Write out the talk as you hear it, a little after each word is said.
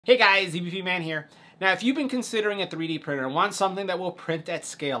Hey guys, EBPMAN here. Now if you've been considering a 3D printer and want something that will print at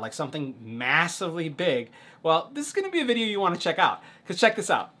scale, like something massively big, well, this is going to be a video you want to check out. Because check this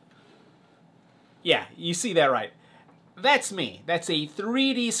out. Yeah, you see that right. That's me. That's a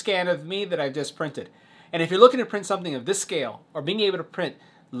 3D scan of me that I've just printed. And if you're looking to print something of this scale, or being able to print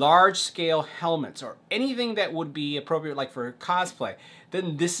large scale helmets, or anything that would be appropriate like for cosplay,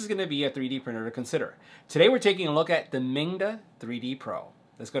 then this is going to be a 3D printer to consider. Today we're taking a look at the Mingda 3D Pro.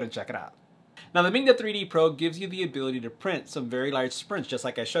 Let's go and check it out. Now the Mingda 3D Pro gives you the ability to print some very large sprints, just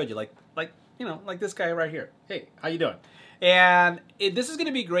like I showed you, like this guy right here. Hey, how you doing? And this is going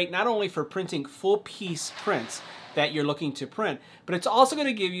to be great not only for printing full piece prints that you're looking to print, but it's also going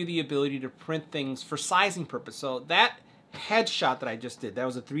to give you the ability to print things for sizing purpose. So that headshot that I just did, that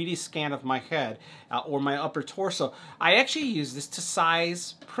was a 3D scan of my head or my upper torso. I actually use this to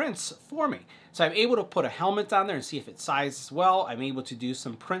size prints for me. So I'm able to put a helmet on there and see if it sizes well. I'm able to do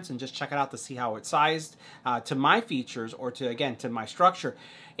some prints and just check it out to see how it's sized to my features or to my structure.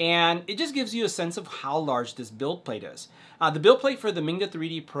 And it just gives you a sense of how large this build plate is. The build plate for the Mingda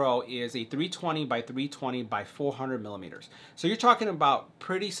 3D Pro is a 320 by 320 by 400 millimeters. So you're talking about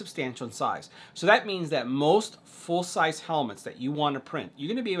pretty substantial in size. So that means that most full-size helmets that you want to print, you're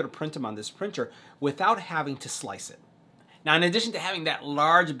going to be able to print them on this printer without having to slice it. Now, in addition to having that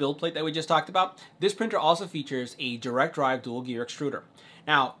large build plate that we just talked about, this printer also features a direct drive dual gear extruder.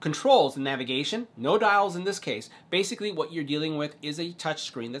 Now, controls and navigation, no dials in this case. Basically, what you're dealing with is a touch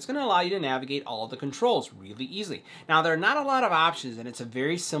screen that's going to allow you to navigate all of the controls really easily. Now, there are not a lot of options, and it's a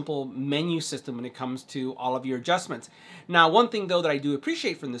very simple menu system when it comes to all of your adjustments. Now, one thing, though, that I do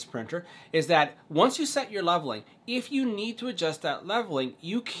appreciate from this printer is that once you set your leveling, if you need to adjust that leveling,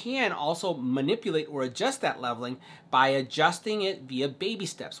 you can also manipulate or adjust that leveling by adjusting it via baby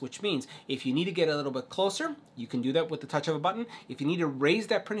steps, which means if you need to get a little bit closer, you can do that with the touch of a button. If you need to raise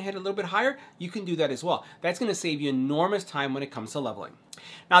that print head a little bit higher, you can do that as well. That's going to save you enormous time when it comes to leveling.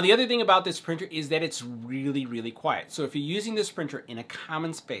 Now, the other thing about this printer is that it's really, really quiet. So if you're using this printer in a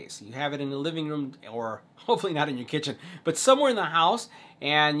common space, you have it in the living room or hopefully not in your kitchen, but somewhere in the house,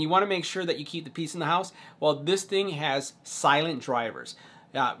 and you want to make sure that you keep the peace in the house, well, this thing has silent drivers.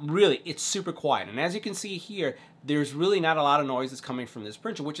 Really, it's super quiet. And as you can see here, there's really not a lot of noise that's coming from this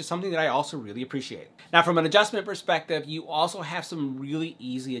printer, which is something that I also really appreciate. Now, from an adjustment perspective, you also have some really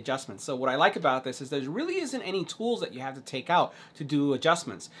easy adjustments. So what I like about this is there really isn't any tools that you have to take out to do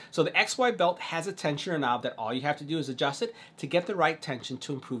adjustments. So the XY belt has a tensioner knob that all you have to do is adjust it to get the right tension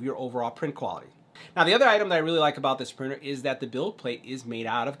to improve your overall print quality. Now, the other item that I really like about this printer is that the build plate is made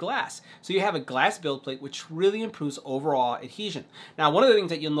out of glass. So you have a glass build plate, which really improves overall adhesion. Now, one of the things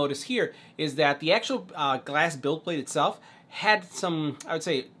that you'll notice here is that the actual glass build plate itself had some, I would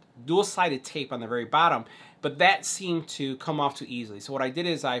say, dual-sided tape on the very bottom, but that seemed to come off too easily. So what I did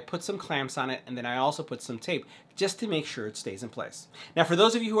is I put some clamps on it, and then I also put some tape just to make sure it stays in place. Now, for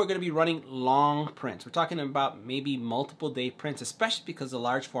those of you who are going to be running long prints, we're talking about maybe multiple day prints, especially because of the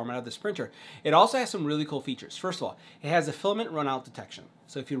large format of this printer. It also has some really cool features. First of all, it has a filament run out detection.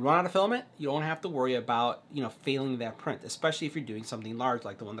 So if you run out of filament, you don't have to worry about, failing that print, especially if you're doing something large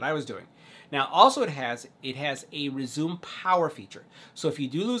like the one that I was doing. Now, also it has a resume power feature. So if you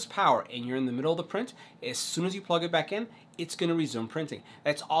do lose power and you're in the middle of the print, as soon as you plug it back in, it's going to resume printing.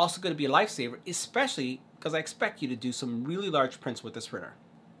 That's also going to be a lifesaver, especially because I expect you to do some really large prints with this printer.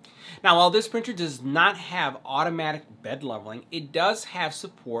 Now, while this printer does not have automatic bed leveling, it does have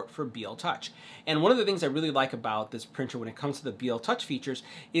support for BL Touch. And one of the things I really like about this printer when it comes to the BL Touch features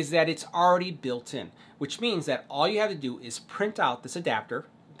is that it's already built in, which means that all you have to do is print out this adapter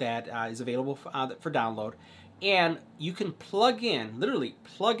that is available for download, and you can literally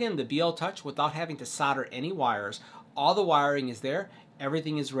plug in the BL Touch without having to solder any wires. All the wiring is there,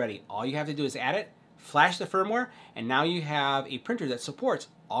 everything is ready. All you have to do is add it, flash the firmware, and now you have a printer that supports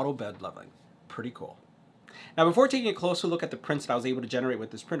auto bed leveling. Pretty cool. Now, before taking a closer look at the prints that I was able to generate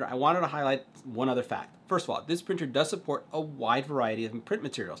with this printer, I wanted to highlight one other fact. First of all, this printer does support a wide variety of print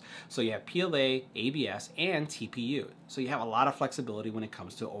materials. So you have PLA, ABS, and TPU. So you have a lot of flexibility when it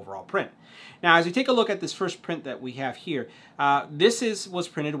comes to overall print. Now, as we take a look at this first print that we have here, this was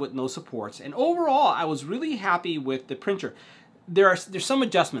printed with no supports. And overall, I was really happy with the printer. There's some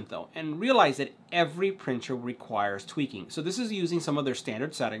adjustment though, and realize that every printer requires tweaking. So this is using some of their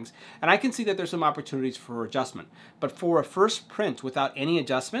standard settings, and I can see that there's some opportunities for adjustment. But for a first print without any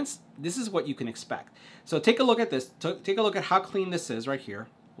adjustments, this is what you can expect. So take a look at this. Take a look at how clean this is right here.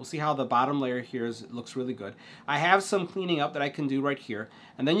 We'll see how the bottom layer here looks really good. I have some cleaning up that I can do right here,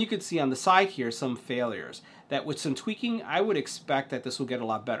 and then you can see on the side here some failures that with some tweaking I would expect that this will get a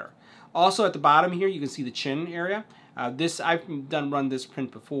lot better. Also at the bottom here you can see the chin area. I've run this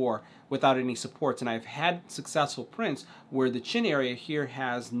print before without any supports, and I've had successful prints where the chin area here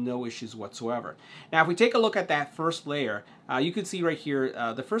has no issues whatsoever. Now if we take a look at that first layer, you can see right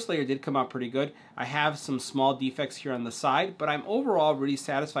here the first layer did come out pretty good. I have some small defects here on the side, but I'm overall really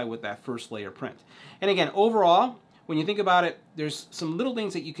satisfied with that first layer print. And again, overall, when you think about it, there's some little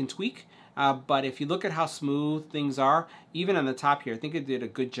things that you can tweak, but if you look at how smooth things are, even on the top here, I think it did a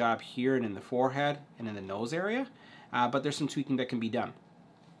good job here and in the forehead and in the nose area, but there's some tweaking that can be done.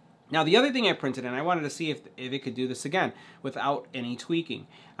 Now the other thing I printed, and I wanted to see if it could do this again without any tweaking,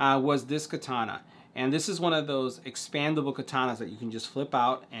 was this katana. And this is one of those expandable katanas that you can just flip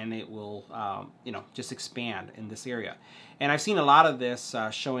out and it will just expand in this area. And I've seen a lot of this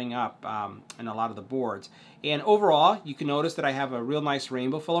showing up in a lot of the boards. And overall, you can notice that I have a real nice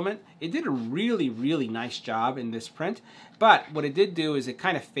rainbow filament. It did a really, really nice job in this print. But what it did do is it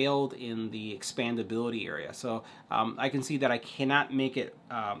kind of failed in the expandability area. So I can see that I cannot make it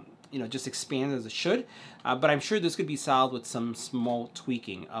just expand as it should, but I'm sure this could be solved with some small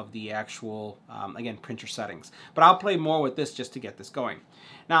tweaking of the actual, again, printer settings. But I'll play more with this just to get this going.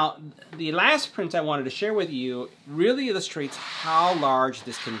 Now, the last print I wanted to share with you really illustrates how large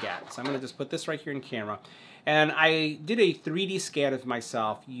this can get. So I'm going to just put this right here in camera. And I did a 3D scan of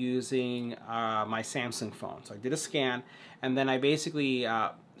myself using my Samsung phone. So I did a scan, and then I basically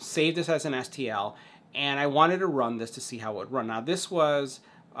saved this as an STL, and I wanted to run this to see how it would run. Now, this was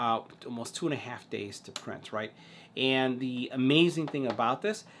almost 2.5 days to print, right? And the amazing thing about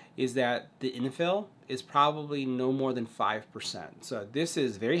this is that the infill is probably no more than 5%. So this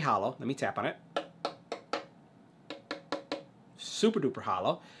is very hollow. Let me tap on it. Super duper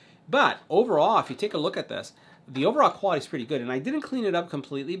hollow. But overall, if you take a look at this, the overall quality is pretty good. And I didn't clean it up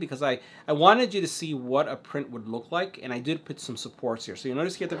completely because I wanted you to see what a print would look like, and I did put some supports here. So you'll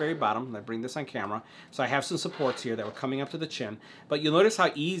notice here at the very bottom, I bring this on camera, so I have some supports here that were coming up to the chin, but you'll notice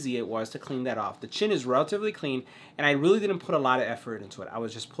how easy it was to clean that off. The chin is relatively clean, and I really didn't put a lot of effort into it. I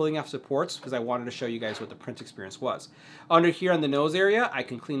was just pulling off supports because I wanted to show you guys what the print experience was. Under here on the nose area, I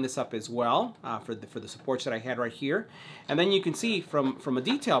can clean this up as well for the supports that I had right here. And then you can see from a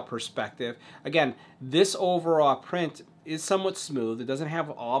detail perspective, again, this overall print is somewhat smooth. It doesn't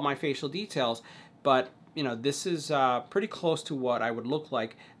have all my facial details, but this is pretty close to what I would look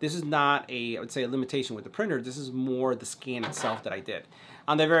like. This is not I would say a limitation with the printer. This is more the scan itself that I did.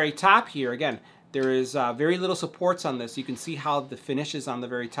 On the very top here, again, there is very little supports on this. You can see how the finish is on the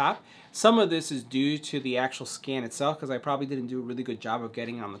very top. Some of this is due to the actual scan itself because I probably didn't do a really good job of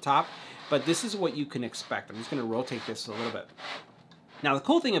getting it on the top, but this is what you can expect. I'm just going to rotate this a little bit. Now the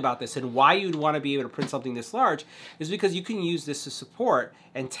cool thing about this and why you'd want to be able to print something this large is because you can use this to support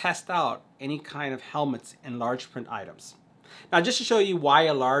and test out any kind of helmets and large print items. Now just to show you why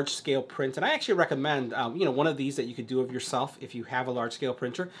a large scale print, and I actually recommend one of these that you could do of yourself if you have a large scale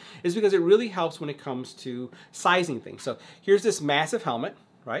printer, is because it really helps when it comes to sizing things. So here's this massive helmet,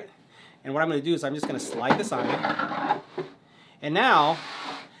 right? And what I'm going to do is I'm just going to slide this on here. And now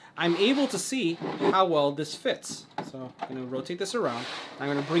I'm able to see how well this fits. So I'm going to rotate this around. I'm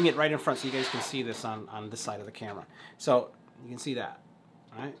going to bring it right in front so you guys can see this on this side of the camera. So you can see that,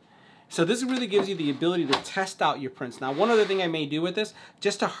 all right? So this really gives you the ability to test out your prints. Now, one other thing I may do with this,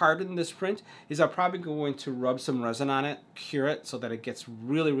 just to harden this print, is I'm probably going to rub some resin on it, cure it, so that it gets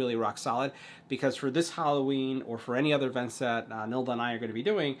really, really rock solid. Because for this Halloween, or for any other events that Nilda and I are going to be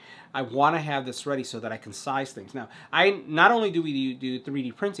doing, I want to have this ready so that I can size things. Now, not only do we do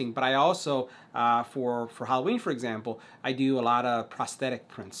 3D printing, but I also, for Halloween, for example, I do a lot of prosthetic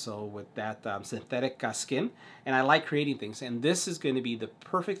prints, so with that synthetic skin, and I like creating things, and this is going to be the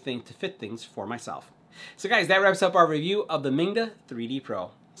perfect thing to fit things for myself. So guys, that wraps up our review of the Mingda 3D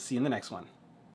Pro. See you in the next one.